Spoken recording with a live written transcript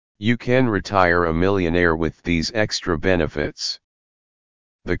You can retire a millionaire with these extra benefits.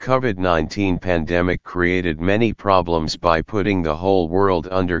 The COVID-19 pandemic created many problems by putting the whole world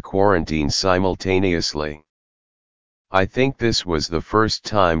under quarantine simultaneously. I think this was the first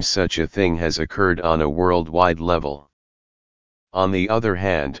time such a thing has occurred on a worldwide level. On the other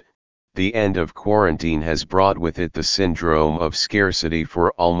hand, the end of quarantine has brought with it the syndrome of scarcity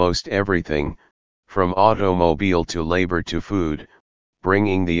for almost everything, from automobile to labor to food,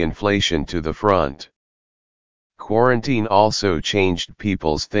 bringing the inflation to the front. Quarantine also changed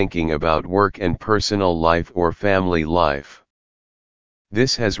people's thinking about work and personal life or family life.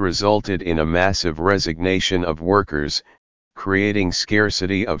 This has resulted in a massive resignation of workers, creating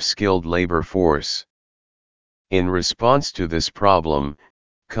scarcity of skilled labor force. In response to this problem,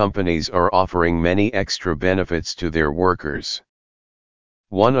 companies are offering many extra benefits to their workers.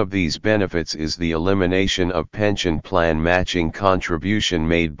 One of these benefits is the elimination of pension plan matching contribution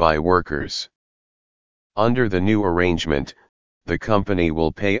made by workers. Under the new arrangement, the company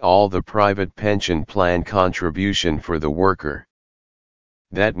will pay all the private pension plan contribution for the worker.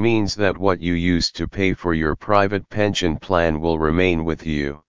 That means that what you used to pay for your private pension plan will remain with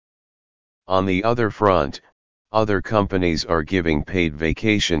you. On the other front, other companies are giving paid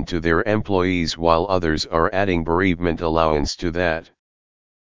vacation to their employees while others are adding bereavement allowance to that.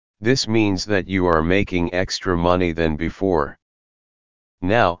 This means that you are making extra money than before.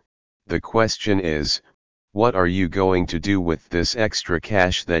 Now, the question is, what are you going to do with this extra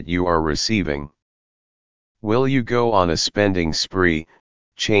cash that you are receiving? Will you go on a spending spree,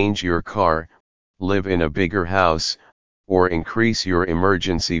 change your car, live in a bigger house, or increase your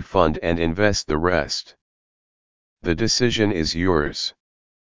emergency fund and invest the rest? The decision is yours.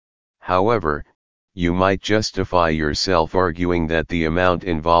 However, you might justify yourself arguing that the amount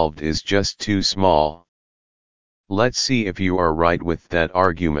involved is just too small. Let's see if you are right with that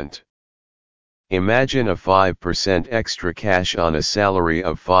argument. Imagine a 5% extra cash on a salary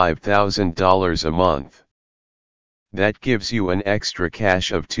of $5,000 a month. That gives you an extra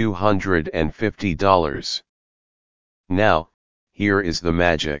cash of $250. Now, here is the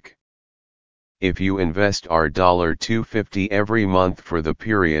magic. If you invest $250 every month for the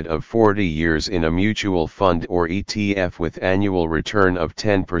period of 40 years in a mutual fund or ETF with annual return of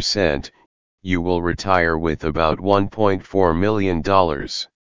 10%, you will retire with about $1.4 million.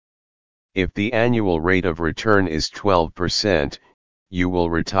 If the annual rate of return is 12%, you will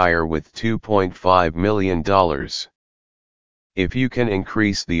retire with $2.5 million. If you can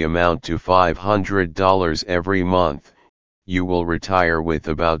increase the amount to $500 every month, you will retire with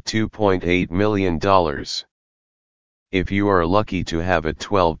about $2.8 million. If you are lucky to have a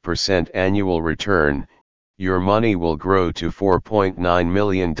 12% annual return, your money will grow to $4.9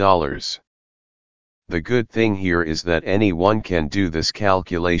 million. The good thing here is that anyone can do this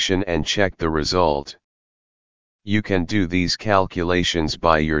calculation and check the result. You can do these calculations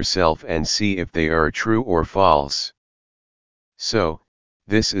by yourself and see if they are true or false. So,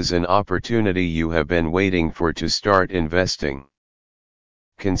 this is an opportunity you have been waiting for to start investing.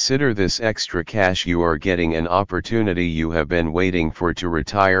 Consider this extra cash you are getting an opportunity you have been waiting for to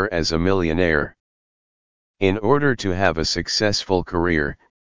retire as a millionaire. In order to have a successful career,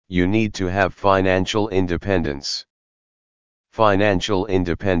 you need to have financial independence. Financial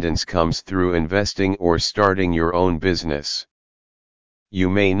independence comes through investing or starting your own business. You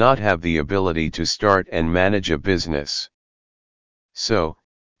may not have the ability to start and manage a business. So,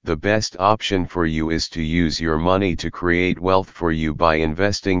 the best option for you is to use your money to create wealth for you by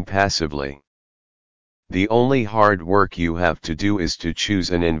investing passively. The only hard work you have to do is to choose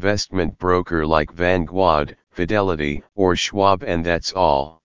an investment broker like Vanguard, Fidelity, or Schwab, and that's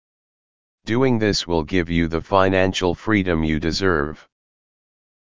all. Doing this will give you the financial freedom you deserve.